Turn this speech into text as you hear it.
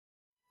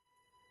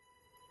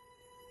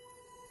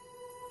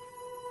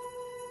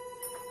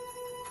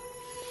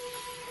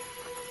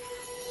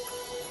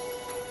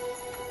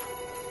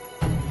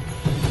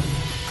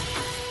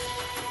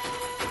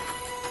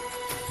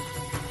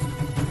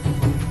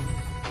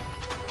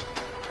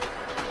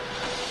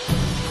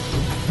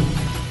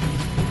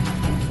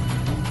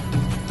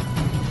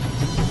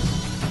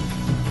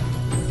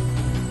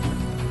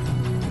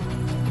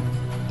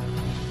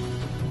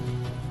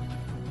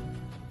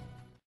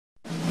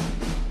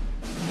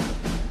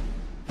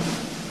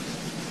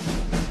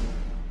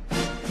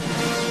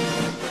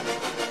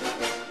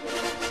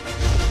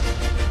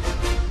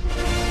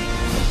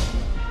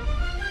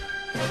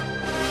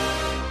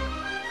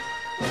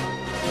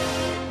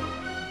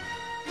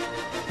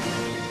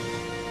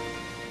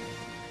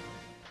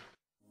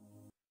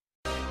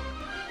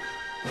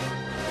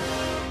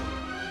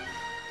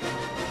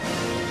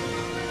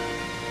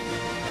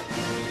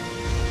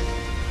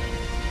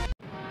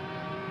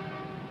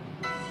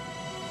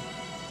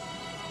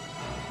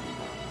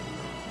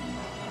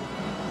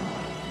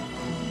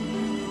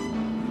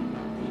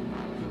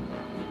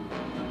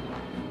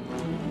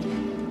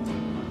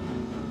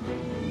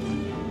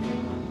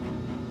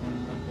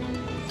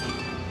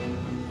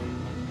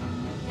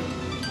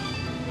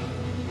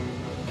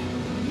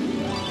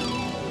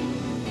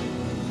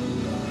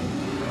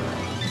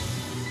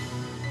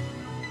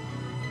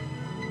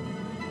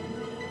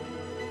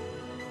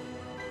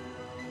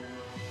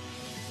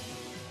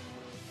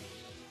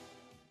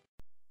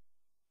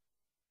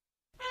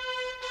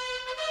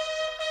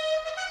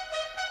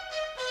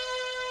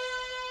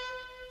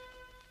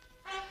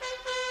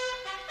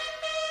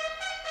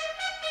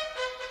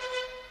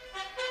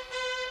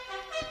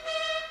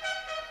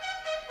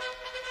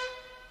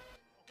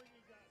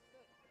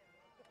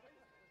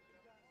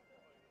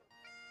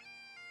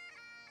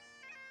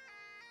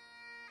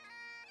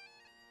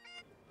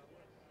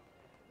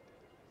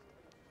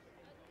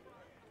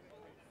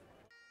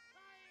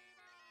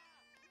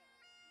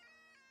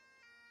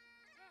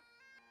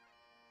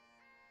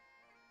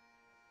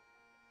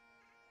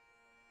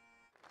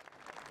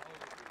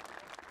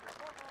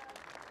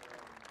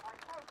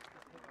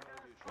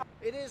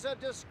It is a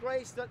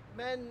disgrace that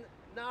men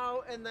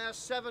now in their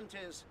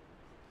 70s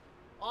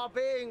are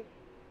being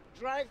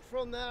dragged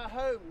from their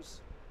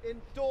homes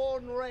in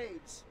dawn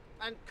raids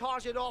and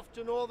carted off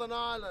to Northern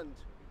Ireland.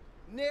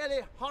 Nearly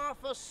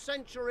half a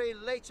century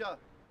later.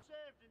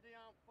 Served in the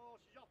armed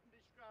forces often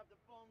describe the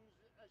bonds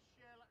as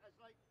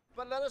like...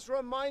 But let us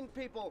remind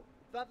people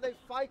that the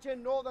fight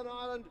in Northern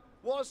Ireland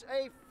was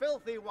a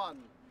filthy one.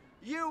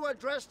 You were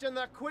dressed in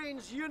the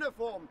Queen's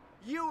uniform.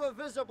 You were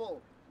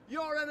visible.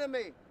 Your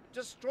enemy,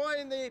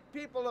 destroying the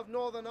people of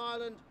Northern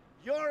Ireland,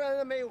 your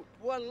enemy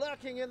were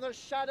lurking in the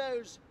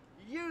shadows,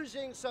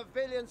 using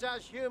civilians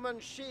as human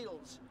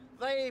shields.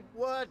 They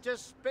were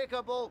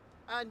despicable,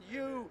 and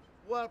you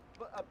were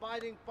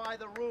abiding by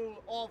the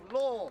rule of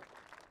law. To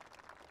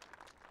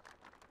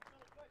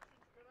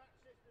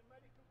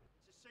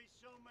see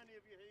so many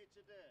of you here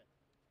today.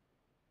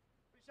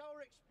 It's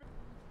our experience.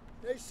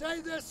 They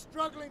say they're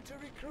struggling to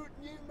recruit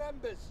new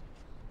members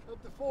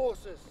of the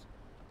forces.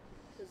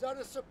 Is that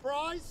a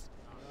surprise?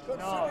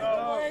 Considering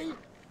the way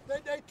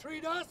that they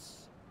treat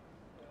us?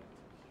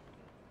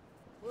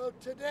 Well,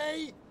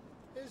 today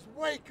is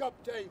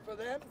wake-up day for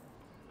them,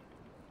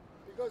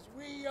 because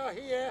we are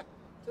here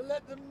to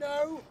let them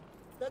know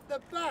that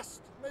the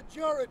vast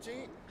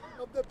majority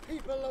of the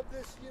people of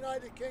this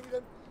United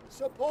Kingdom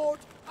support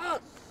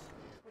us.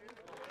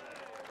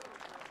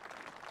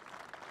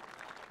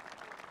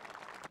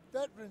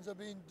 Veterans are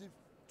being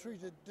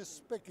treated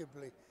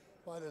despicably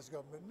by this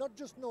government, not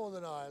just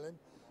Northern Ireland,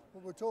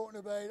 but we're talking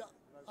about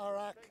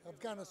Iraq,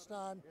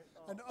 Afghanistan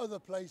and other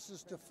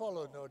places to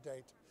follow, no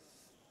doubt.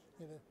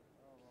 You know,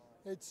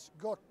 it's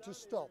got to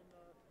stop.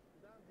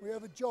 We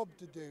have a job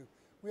to do.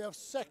 We have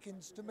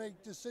seconds to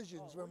make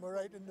decisions when we're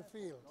out in the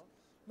field.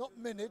 Not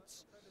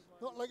minutes,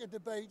 not like a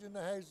debate in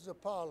the Houses of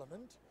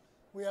Parliament.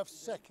 We have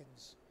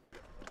seconds.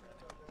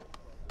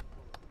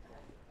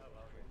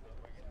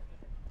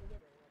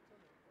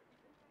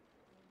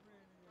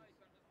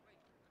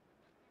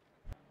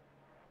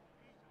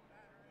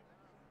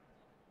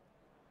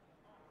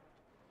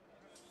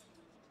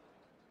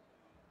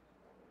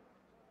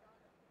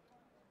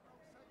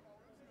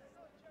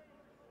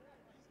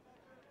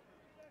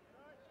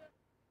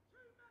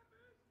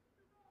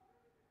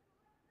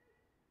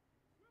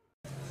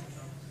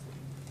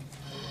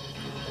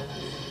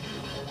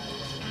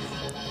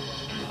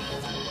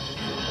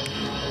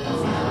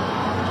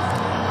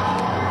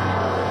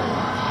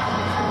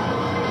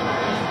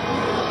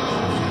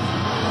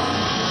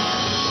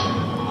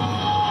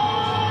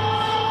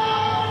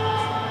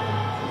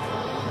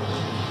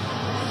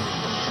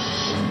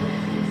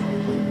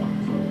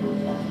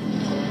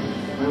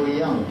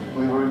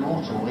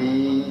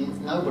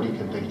 Nobody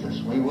could beat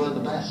us. We were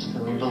the best,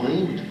 and we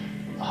believed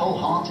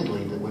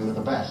wholeheartedly that we were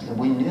the best, and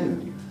we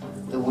knew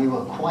that we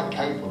were quite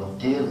capable of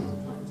dealing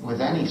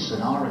with any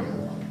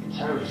scenario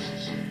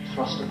terrorists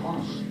thrust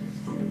upon us.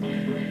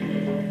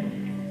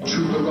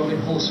 Trooper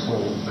Robin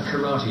Horsefall, a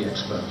karate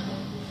expert.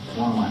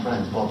 One of my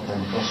friends, Bob,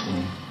 came across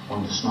me,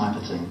 one of the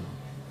sniper team,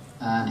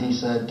 and he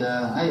said,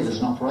 hey, there's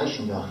an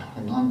operation going on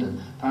in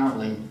London.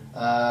 Apparently,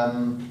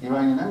 the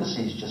Iranian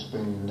embassy's just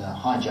been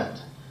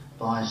hijacked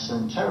by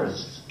some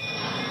terrorists.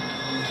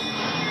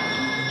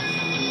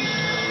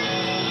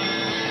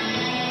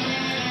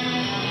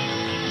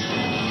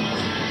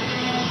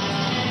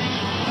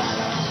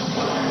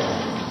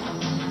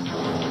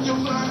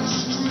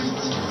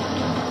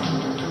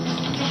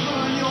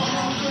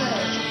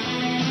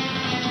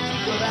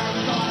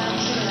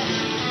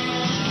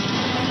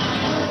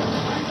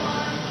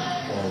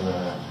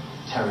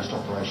 Terrorist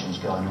operations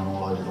going on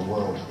all over the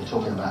world. We're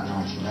talking about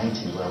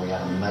 1980, where we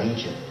had a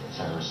major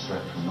terrorist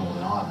threat from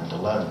Northern Ireland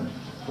alone,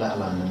 let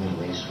alone the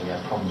Middle East. We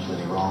had problems with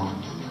Iran.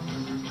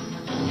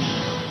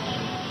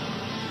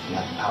 We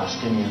had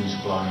Palestinians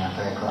blowing up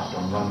aircraft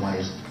on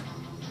runways.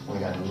 We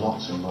had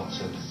lots and lots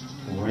of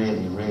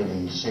really,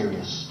 really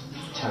serious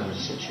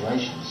terrorist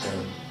situations.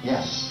 So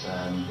yes,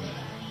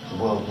 the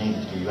world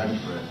needed to be ready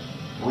for it.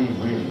 We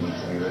really need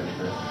to be ready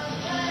for it.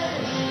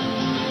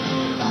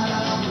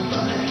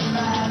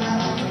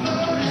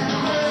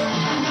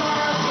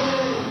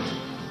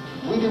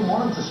 We didn't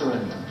want them to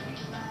surrender.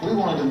 We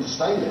wanted them to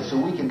stay there so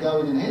we could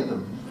go in and hit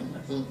them.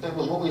 It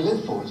was what we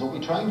lived for, it's what we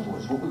trained for,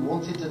 it's what we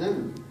wanted to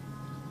do.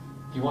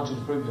 You wanted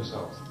to prove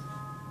yourselves?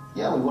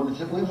 Yeah, we wanted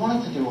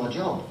to do our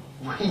job.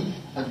 We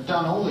had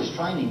done all this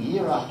training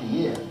year after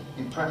year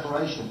in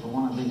preparation for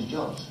one of these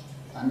jobs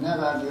and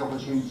never had the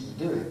opportunity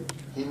to do it.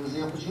 It was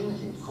the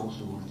opportunity, of course,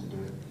 we wanted to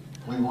do it.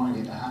 We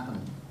wanted it to happen.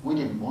 We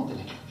didn't want the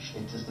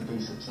negotiators to be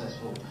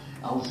successful.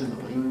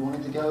 Ultimately, we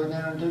wanted to go in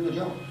there and do the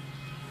job.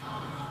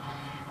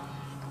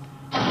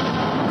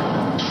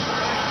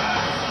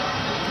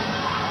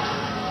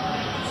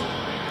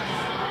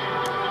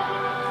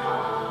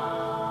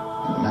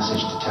 The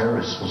message to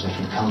terrorists was, if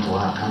you come to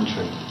our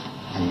country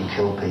and you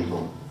kill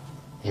people,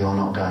 you're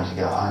not going to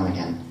go home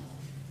again.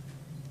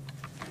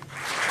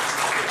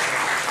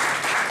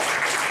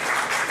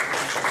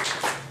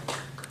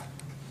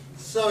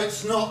 So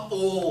it's not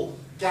all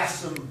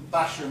gas 'em,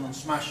 bash 'em and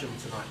smash 'em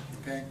tonight,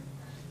 okay?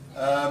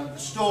 The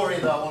story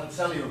that I want to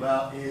tell you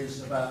about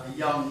is about a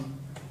young,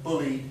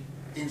 bullied,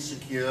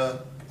 insecure,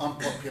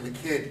 unpopular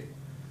kid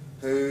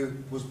who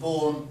was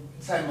born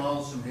 10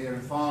 miles from here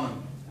in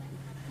Farnham.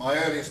 My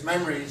earliest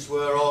memories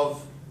were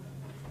of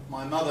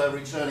my mother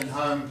returning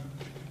home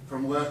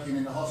from working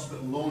in the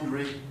hospital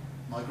laundry,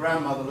 my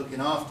grandmother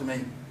looking after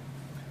me.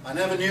 I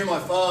never knew my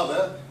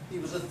father. He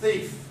was a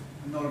thief,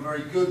 and not a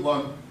very good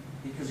one,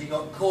 because he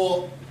got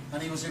caught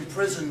and he was in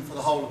prison for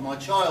the whole of my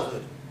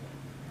childhood.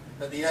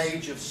 At the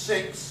age of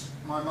 6,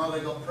 my mother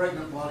got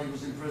pregnant while he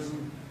was in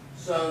prison,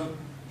 so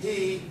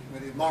he,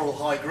 with his moral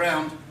high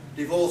ground,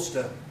 divorced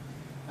her.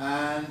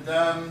 And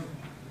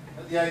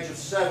at the age of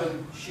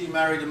 7, she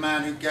married a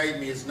man who gave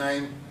me his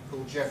name,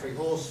 called Geoffrey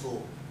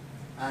Horsfall,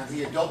 and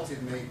he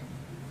adopted me.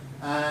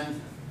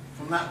 And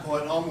from that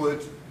point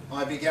onward,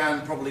 I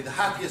began probably the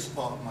happiest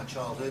part of my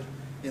childhood,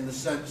 in the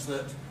sense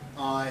that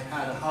I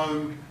had a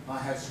home, I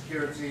had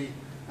security,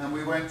 and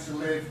we went to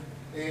live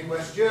in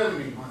West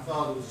Germany. My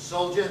father was a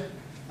soldier,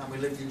 and we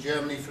lived in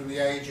Germany from the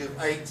age of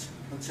 8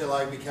 until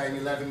I became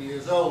 11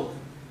 years old.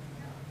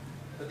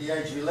 At the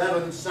age of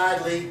 11,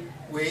 sadly,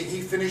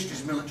 he finished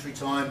his military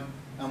time,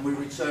 and we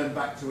returned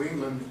back to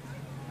England.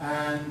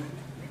 And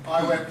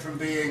I went from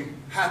being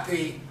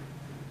happy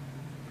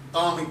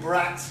army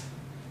brat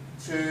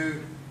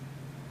to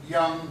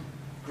young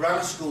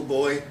grammar school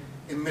boy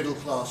in middle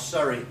class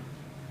Surrey.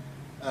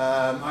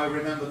 I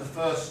remember the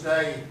first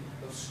day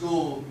of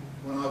school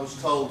when I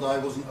was told I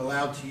wasn't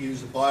allowed to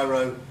use a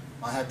biro.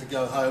 I had to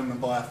go home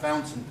and buy a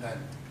fountain pen,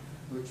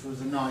 which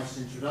was a nice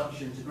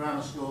introduction to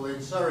grammar school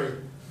in Surrey.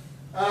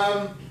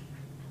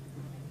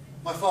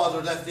 My father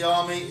had left the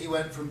army. He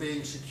went from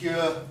being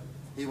secure,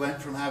 he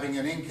went from having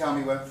an income,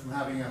 he went from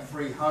having a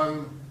free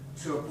home,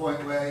 to a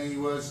point where he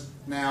was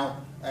now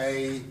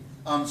a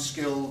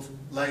unskilled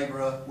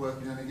labourer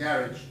working in a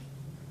garage.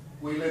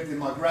 We lived in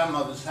my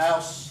grandmother's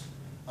house.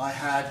 I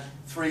had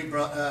two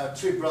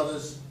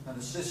brothers and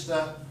a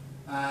sister,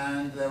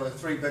 and there were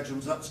 3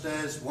 bedrooms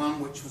upstairs,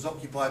 one which was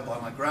occupied by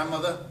my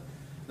grandmother,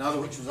 another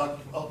which was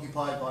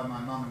occupied by my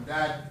mum and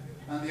dad,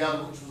 and the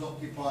other which was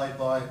occupied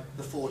by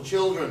the 4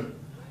 children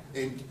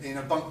in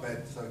a bunk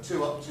bed, so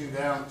 2 up, 2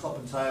 down, top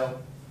and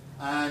tail.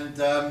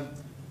 And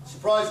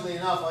surprisingly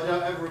enough, I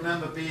don't ever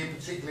remember being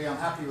particularly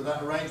unhappy with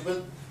that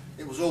arrangement.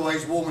 It was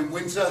always warm in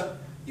winter.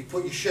 You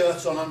put your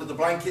shirts on under the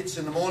blankets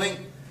in the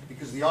morning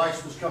because the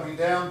ice was coming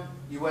down.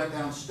 You went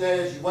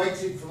downstairs, I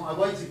waited for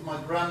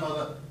my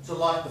grandmother to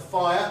light the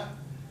fire,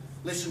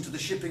 listened to the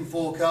shipping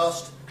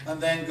forecast, and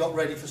then got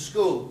ready for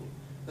school.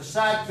 The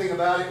sad thing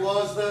about it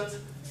was that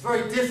it's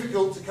very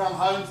difficult to come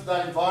home to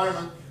that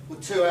environment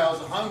with 2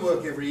 hours of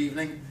homework every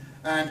evening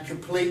and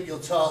complete your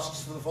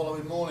tasks for the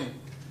following morning.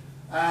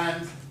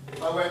 And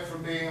I went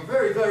from being a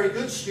very, very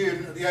good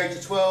student at the age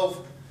of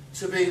 12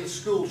 to being the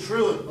school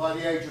truant by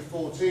the age of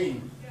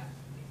 14.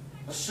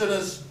 As soon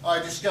as I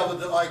discovered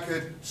that I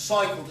could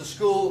cycle to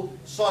school,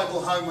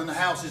 cycle home when the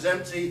house is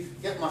empty,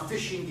 get my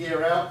fishing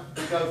gear out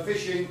and go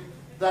fishing,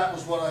 that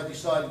was what I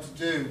decided to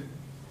do.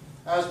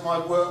 As my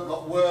work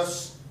got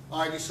worse,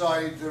 I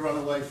decided to run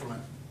away from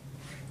it.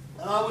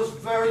 And I was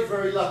very,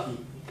 very lucky,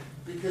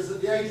 because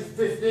at the age of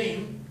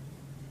 15,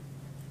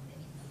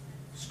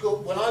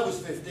 when I was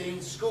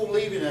 15, school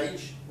leaving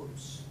age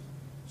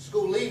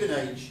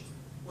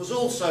was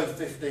also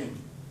 15.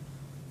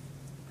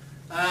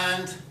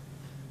 And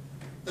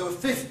there were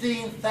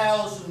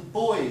 15,000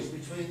 boys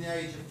between the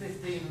age of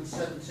 15 and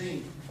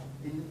 17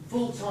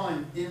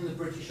 full-time in the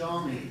British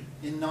Army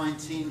in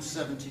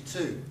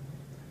 1972.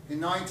 In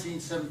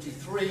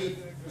 1973,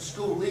 the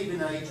school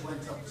leaving age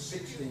went up to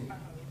 16.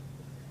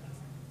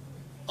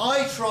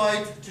 I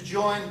tried to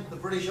join the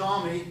British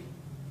Army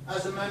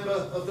as a member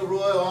of the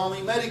Royal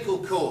Army Medical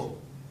Corps.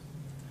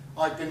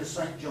 I'd been a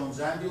St John's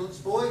ambulance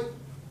boy.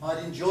 I'd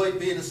enjoyed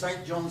being a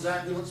St John's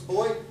ambulance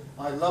boy.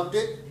 I loved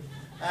it.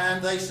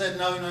 And they said,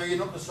 no, you're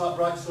not the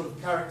right sort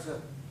of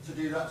character to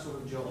do that sort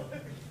of job.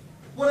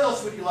 What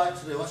else would you like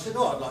to do? I said,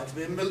 I'd like to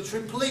be a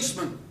military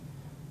policeman.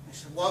 They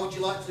said, why would you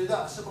like to do that?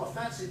 I said, well, I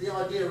fancied the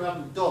idea of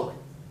having a dog.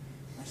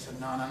 They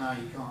said, no,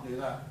 you can't do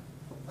that.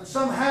 And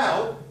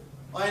somehow,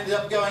 I ended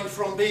up going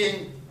from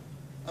being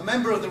a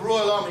member of the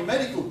Royal Army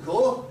Medical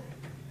Corps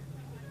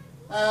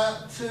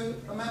to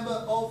a member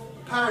of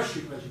the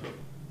Parachute Regiment.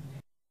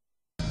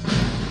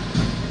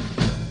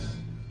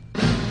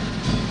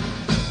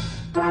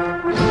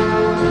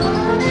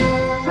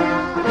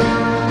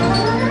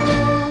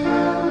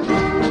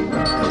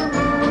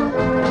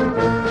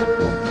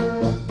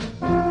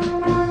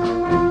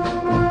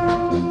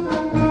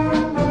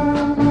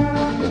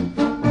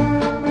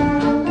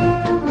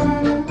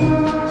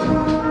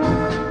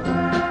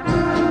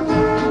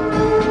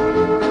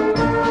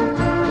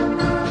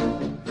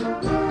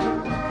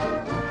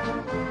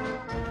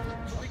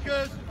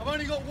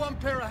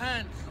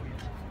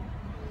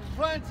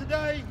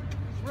 Today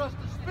for us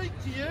to speak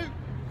to you,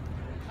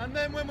 and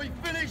then when we've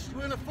finished we're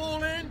going to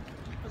fall in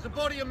as a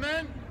body of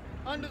men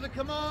under the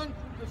command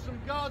of some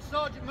Guard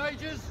Sergeant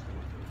Majors,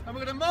 and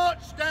we're going to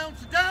march down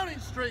to Downing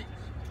Street,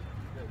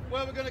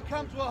 where we're going to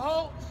come to a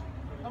halt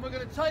and we're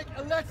going to take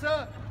a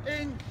letter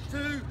in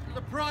to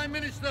the Prime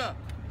Minister.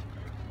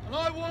 And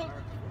I want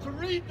to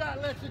read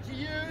that letter to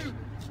you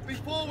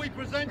before we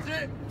present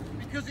it,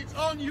 because it's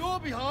on your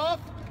behalf,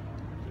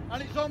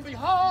 and it's on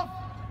behalf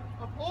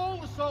of all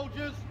the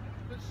soldiers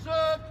that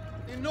served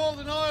in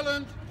Northern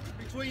Ireland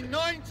between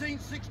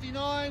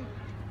 1969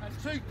 and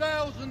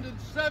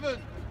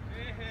 2007.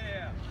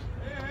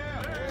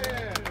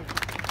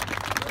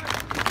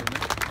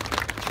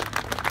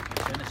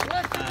 The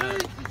letter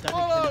reads as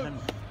follows.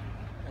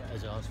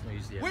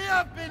 We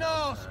have been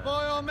asked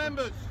by our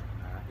members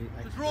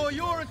to draw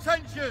your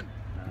attention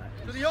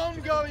to the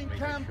ongoing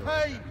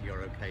campaign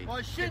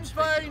by Sinn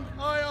Féin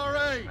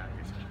IRA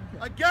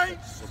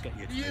against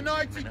the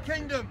United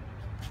Kingdom.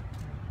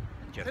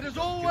 It has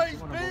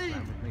always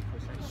been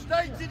the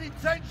stated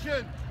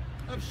intention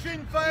of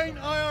Sinn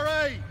Féin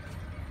IRA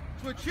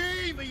to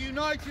achieve a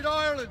united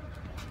Ireland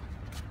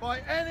by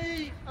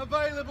any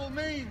available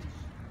means.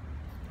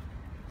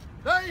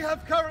 They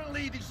have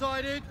currently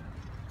decided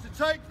to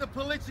take the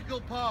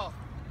political path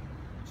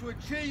to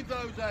achieve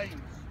those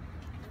aims.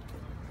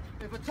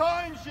 If a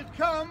time should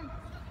come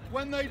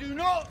when they do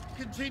not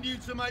continue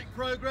to make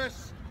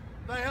progress,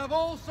 they have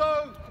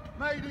also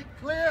made it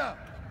clear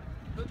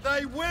that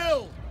they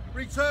will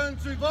return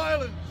to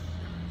violence.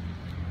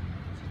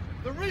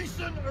 The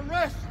recent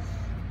arrests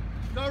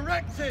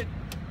directed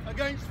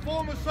against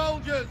former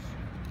soldiers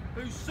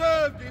who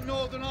served in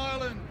Northern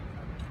Ireland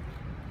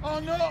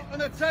are not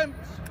an attempt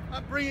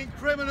at bringing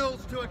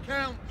criminals to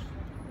account.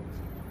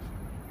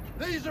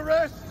 These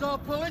arrests are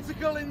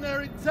political in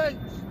their intent,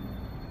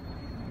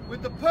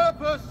 with the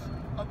purpose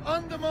of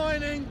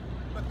undermining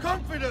the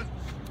confidence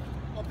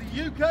of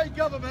the UK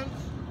government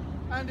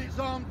and its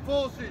armed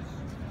forces.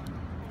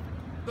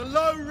 The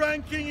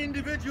low-ranking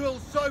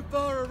individuals so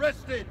far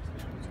arrested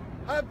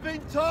have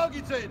been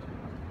targeted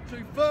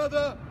to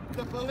further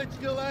the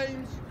political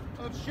aims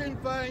of Sinn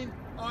Féin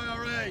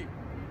IRA.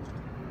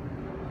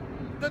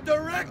 The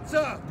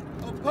Director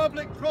of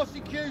Public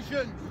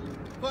Prosecutions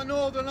for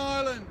Northern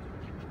Ireland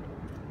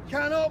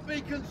cannot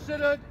be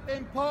considered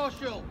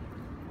impartial.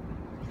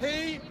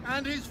 He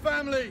and his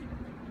family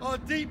are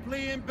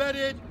deeply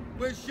embedded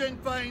with Sinn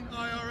Féin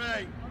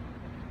IRA.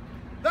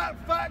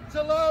 That fact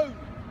alone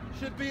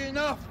should be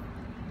enough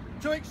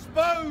to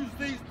expose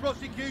these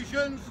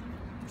prosecutions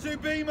to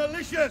be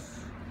malicious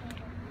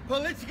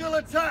political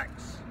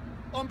attacks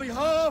on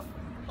behalf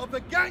of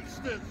the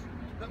gangsters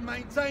that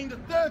maintained a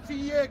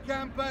 30-year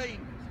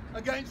campaign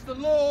against the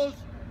laws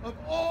of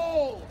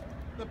all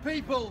the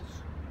peoples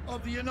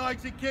of the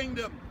United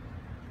Kingdom.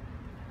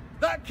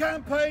 That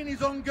campaign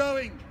is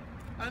ongoing,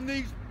 and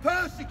these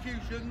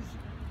persecutions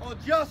are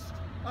just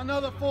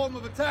another form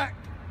of attack.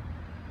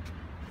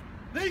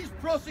 These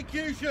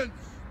prosecutions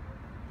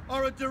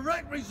are a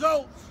direct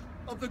result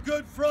of the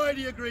Good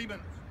Friday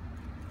Agreement.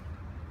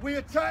 We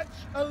attach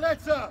a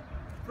letter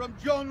from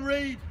John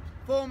Reid,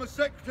 former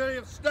Secretary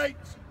of State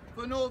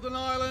for Northern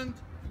Ireland,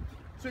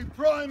 to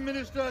Prime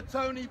Minister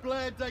Tony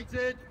Blair,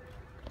 dated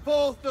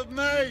 4th of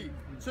May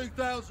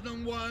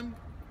 2001,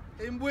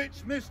 in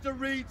which Mr.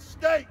 Reid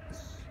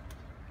states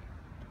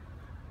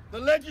the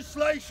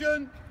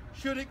legislation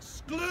should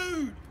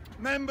exclude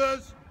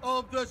members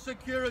of the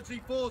security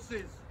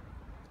forces.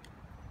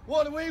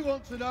 What we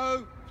want to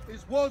know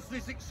is, was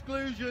this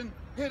exclusion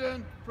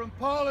hidden from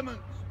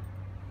Parliament?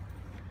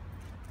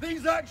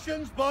 These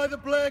actions by the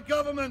Blair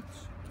government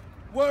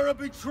were a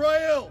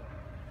betrayal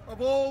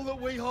of all that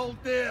we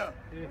hold dear.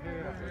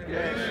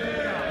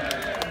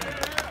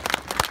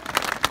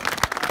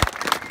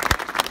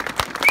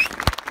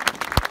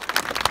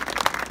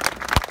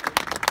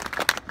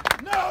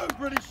 No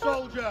British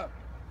soldier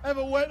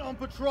ever went on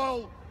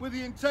patrol with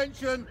the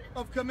intention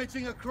of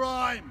committing a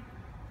crime.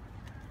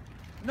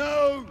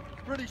 No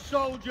British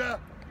soldier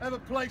ever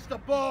placed a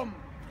bomb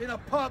in a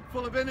pub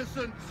full of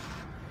innocents.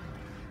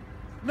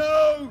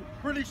 No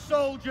British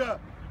soldier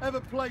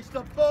ever placed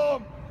a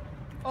bomb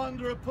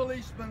under a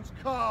policeman's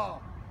car.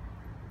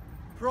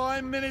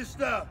 Prime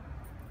Minister,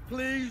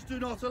 please do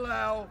not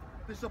allow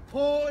this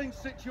appalling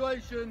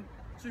situation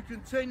to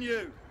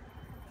continue.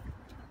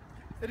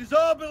 It is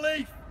our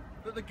belief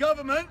that the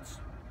government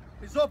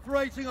is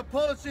operating a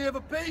policy of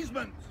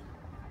appeasement.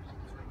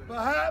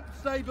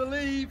 Perhaps they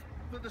believe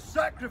that the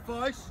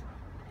sacrifice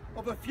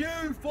of a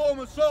few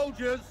former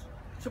soldiers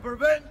to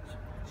prevent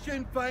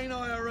Sinn Féin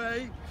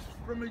IRA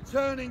from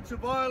returning to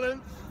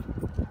violence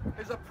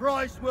is a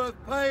price worth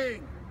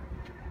paying.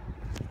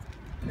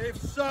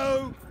 If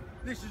so,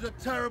 this is a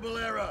terrible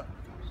error.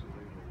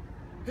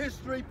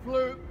 History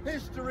proves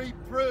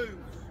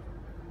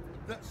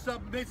that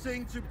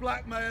submitting to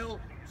blackmail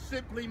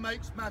simply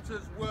makes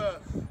matters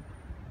worse.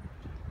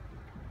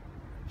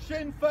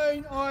 Sinn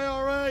Féin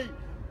IRA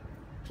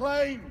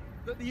claim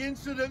that the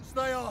incidents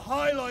they are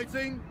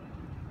highlighting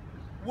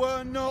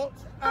were not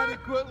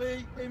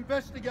adequately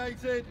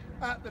investigated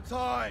at the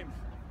time.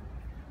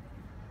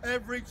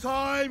 Every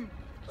time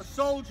a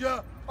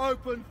soldier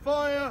opened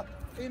fire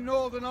in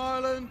Northern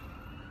Ireland,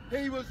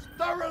 he was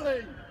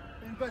thoroughly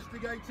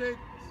investigated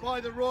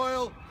by the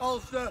Royal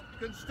Ulster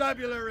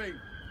Constabulary.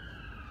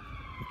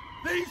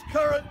 These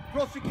current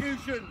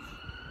prosecutions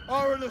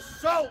are an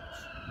assault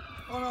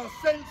on our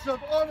sense of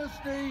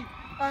honesty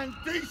and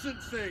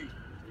decency.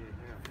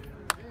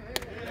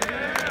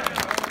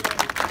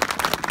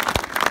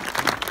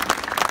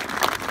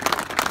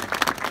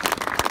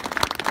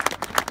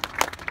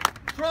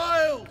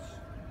 Trials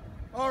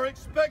are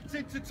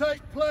expected to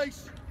take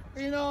place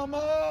in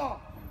Armagh,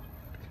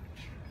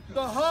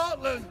 the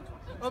heartland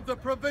of the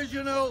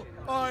provisional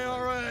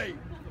IRA.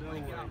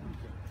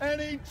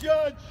 Any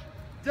judge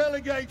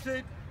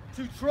delegated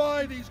to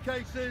try these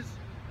cases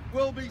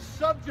will be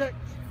subject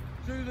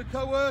to the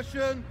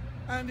coercion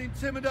and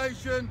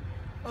intimidation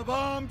of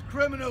armed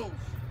criminals.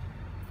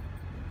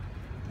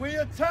 We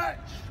attach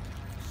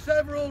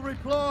several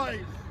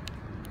replies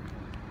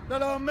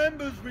that our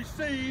members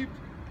received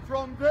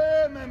from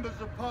their members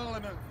of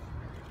parliament.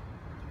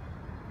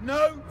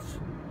 Note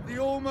the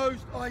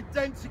almost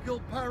identical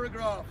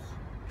paragraphs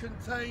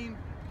contained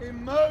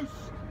in most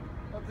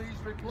of these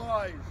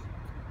replies.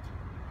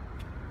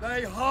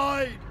 They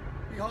hide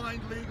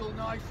behind legal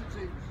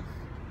niceties.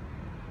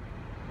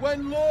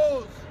 When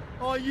laws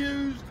are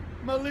used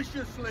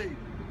maliciously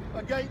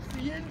against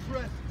the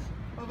interests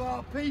of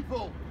our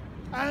people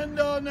and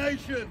our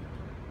nation,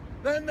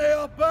 then they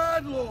are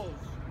bad laws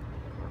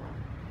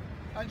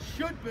and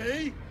should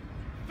be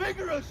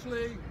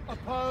vigorously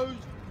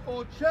opposed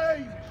or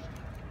changed.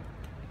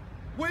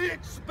 We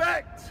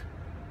expect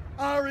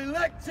our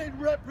elected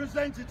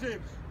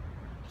representatives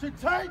to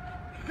take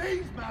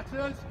these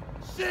matters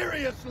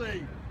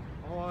seriously.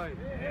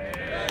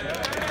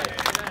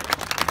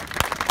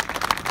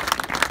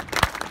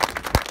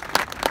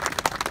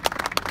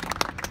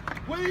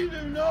 We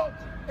do not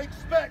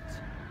expect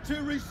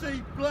to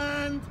receive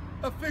bland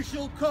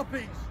official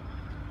copies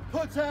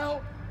put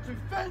out to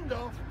fend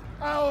off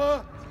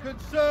our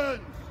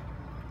concerns.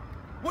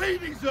 We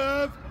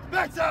deserve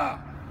better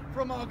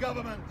from our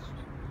government,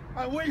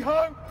 and we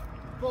hope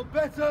for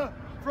better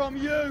from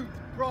you,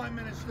 Prime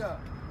Minister.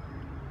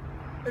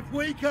 If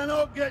we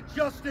cannot get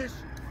justice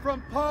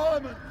from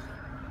Parliament,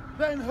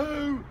 then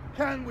who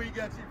can we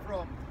get it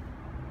from?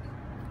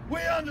 We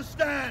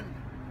understand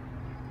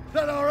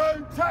that our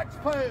own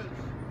taxpayers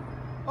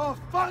are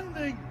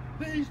funding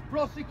these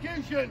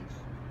prosecutions.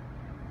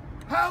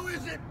 How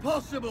is it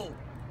possible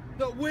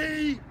that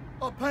we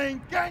are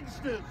paying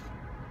gangsters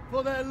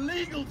for their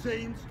legal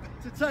teams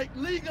to take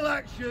legal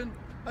action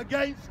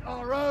against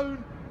our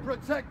own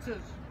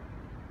protectors?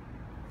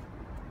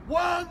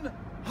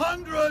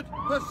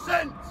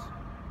 100%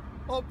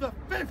 of the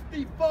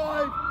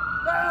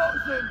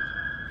 55,000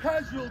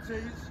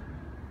 casualties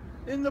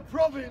in the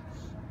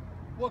province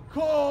were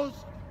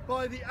caused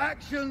by the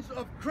actions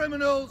of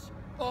criminals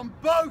on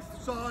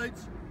both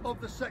sides of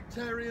the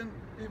sectarian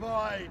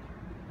divide.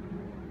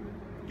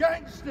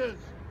 Gangsters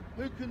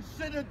who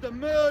considered the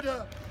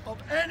murder of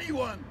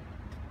anyone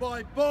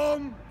by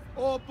bomb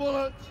or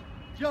bullet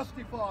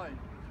justified.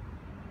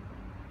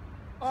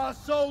 Our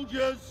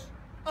soldiers,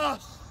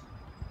 us,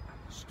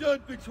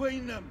 stood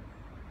between them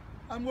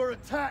and were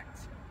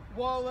attacked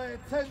while they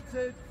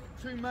attempted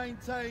to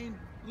maintain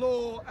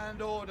law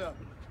and order.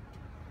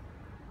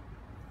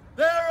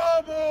 There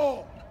are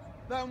more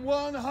than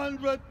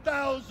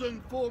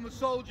 100,000 former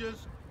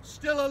soldiers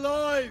still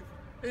alive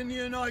in the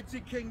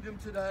United Kingdom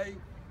today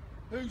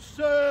who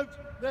served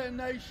their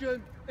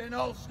nation in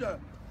Ulster.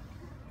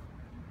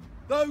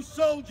 Those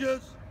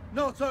soldiers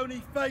not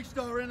only faced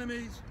our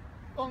enemies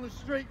on the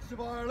streets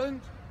of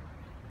Ireland,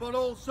 but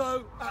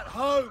also at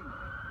home.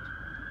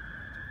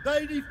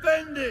 They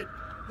defended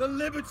the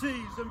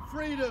liberties and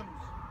freedoms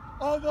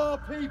of our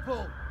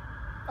people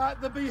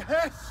at the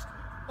behest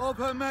of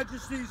Her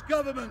Majesty's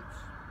government.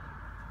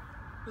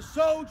 The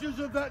soldiers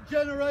of that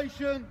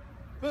generation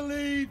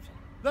believed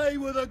they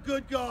were the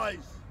good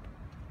guys,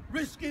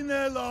 risking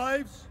their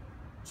lives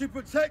to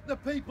protect the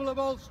people of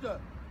Ulster.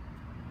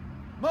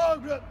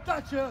 Margaret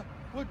Thatcher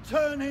would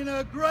turn in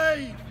her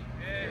grave.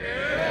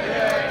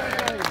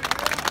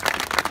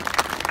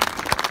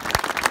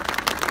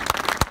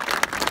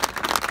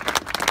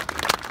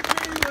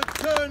 She would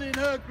turn in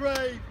her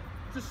grave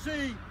to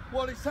see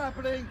what is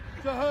happening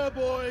to her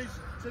boys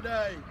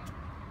today.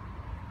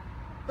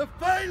 The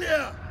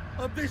failure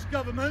of this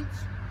government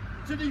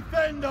to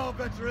defend our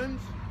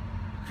veterans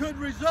could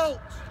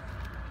result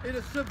in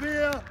a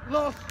severe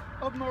loss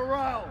of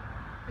morale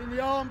in the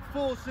armed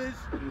forces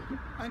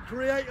and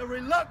create a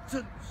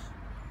reluctance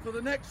for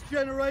the next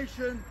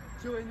generation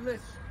to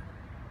enlist.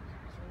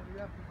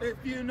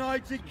 If the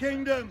United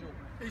Kingdom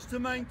is to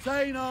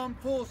maintain armed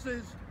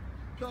forces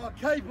that are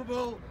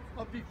capable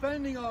of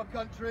defending our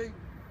country,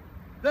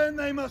 then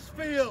they must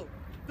feel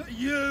that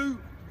you,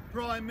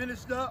 Prime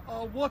Minister,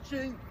 are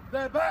watching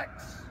their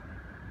backs.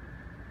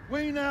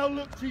 We now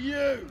look to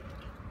you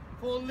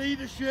for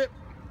leadership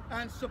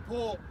and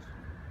support.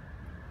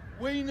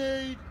 We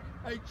need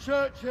a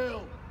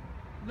Churchill,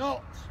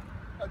 not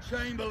a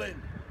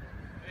Chamberlain.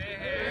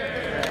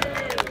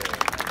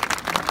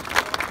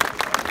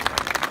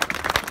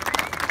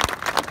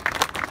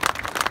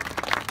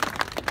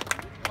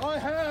 I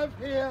have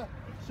here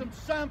some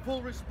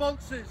sample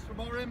responses from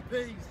our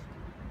MPs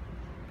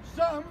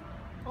Some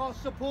are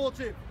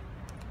supportive,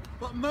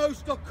 but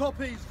most are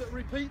copies that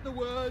repeat the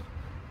word.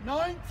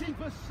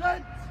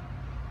 90%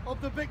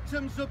 of the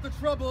victims of the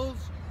Troubles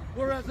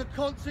were as a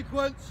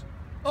consequence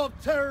of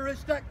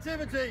terrorist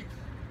activities.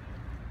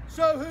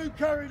 So who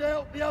carried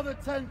out the other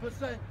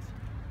 10%?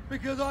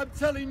 Because I'm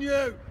telling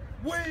you,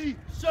 we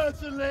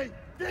certainly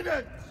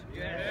didn't.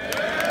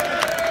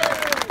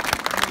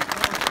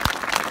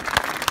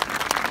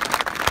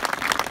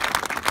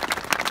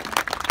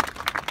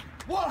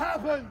 What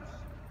happens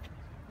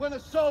when a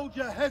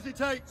soldier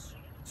hesitates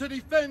to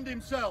defend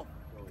himself?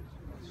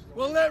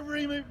 Well, let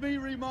me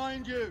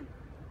remind you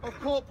of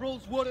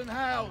Corporals Wood and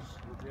Howes,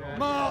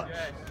 March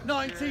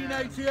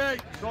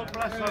 1988. God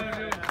bless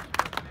them.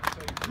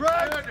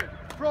 Dragged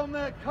from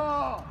their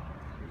car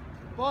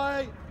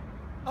by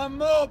a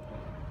mob.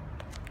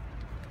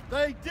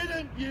 They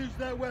didn't use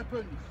their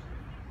weapons.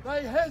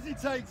 They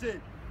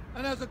hesitated,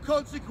 and as a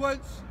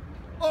consequence,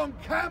 on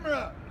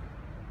camera,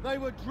 they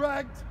were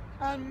dragged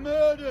and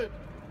murdered,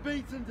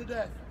 beaten to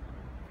death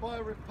by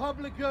a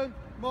Republican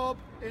mob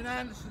in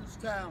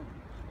Andersonstown.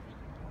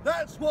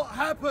 That's what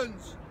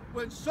happens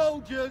when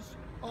soldiers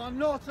are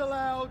not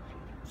allowed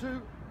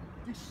to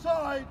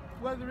decide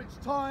whether it's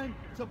time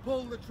to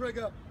pull the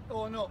trigger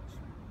or not.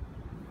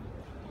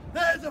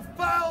 There's a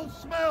foul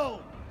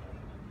smell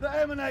that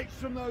emanates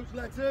from those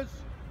letters,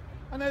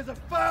 and there's a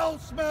foul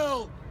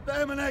smell that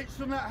emanates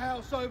from that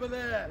house over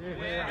there.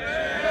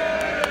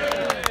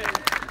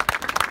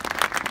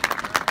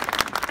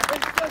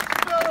 It's the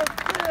smell of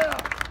fear.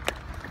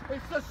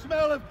 It's the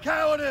smell of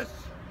cowardice.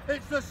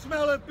 It's the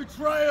smell of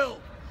betrayal.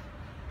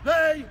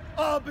 They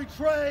are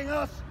betraying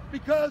us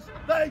because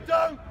they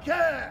don't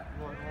care.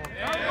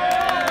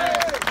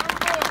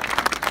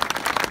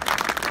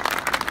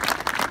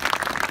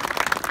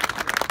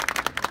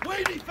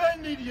 We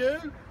defended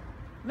you.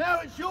 Now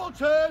it's your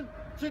turn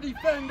to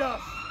defend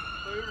us.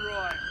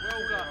 Right,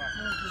 well done.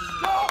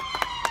 Stop!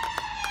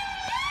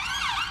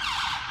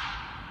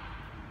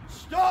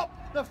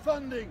 Stop the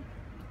funding.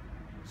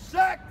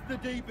 Sack the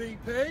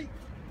DPP,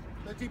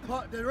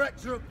 the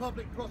Director of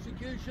Public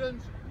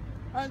Prosecutions,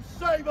 and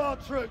save our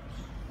troops.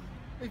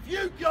 If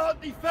you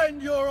can't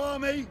defend your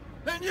army,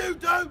 then you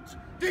don't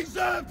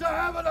deserve to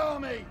have an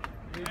army.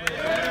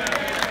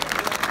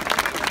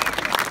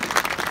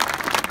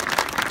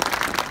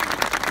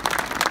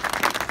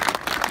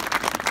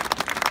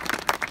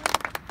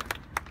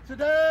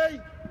 Today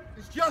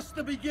is just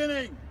the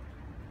beginning.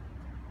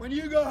 When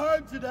you go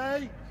home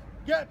today,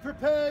 get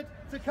prepared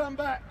to come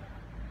back.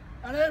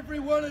 And every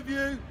one of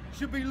you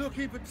should be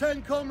looking for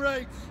 10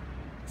 comrades,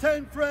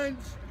 10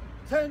 friends,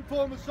 10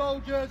 former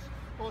soldiers,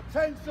 or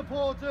 10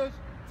 supporters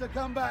to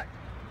come back.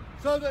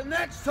 So that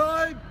next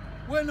time,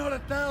 we're not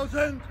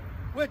 1,000,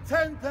 we're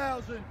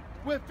 10,000,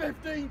 we're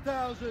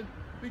 15,000,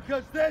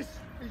 because this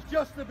is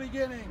just the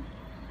beginning.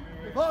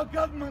 If our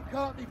government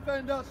can't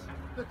defend us,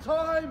 the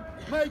time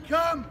may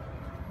come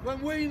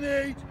when we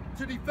need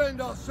to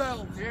defend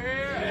ourselves.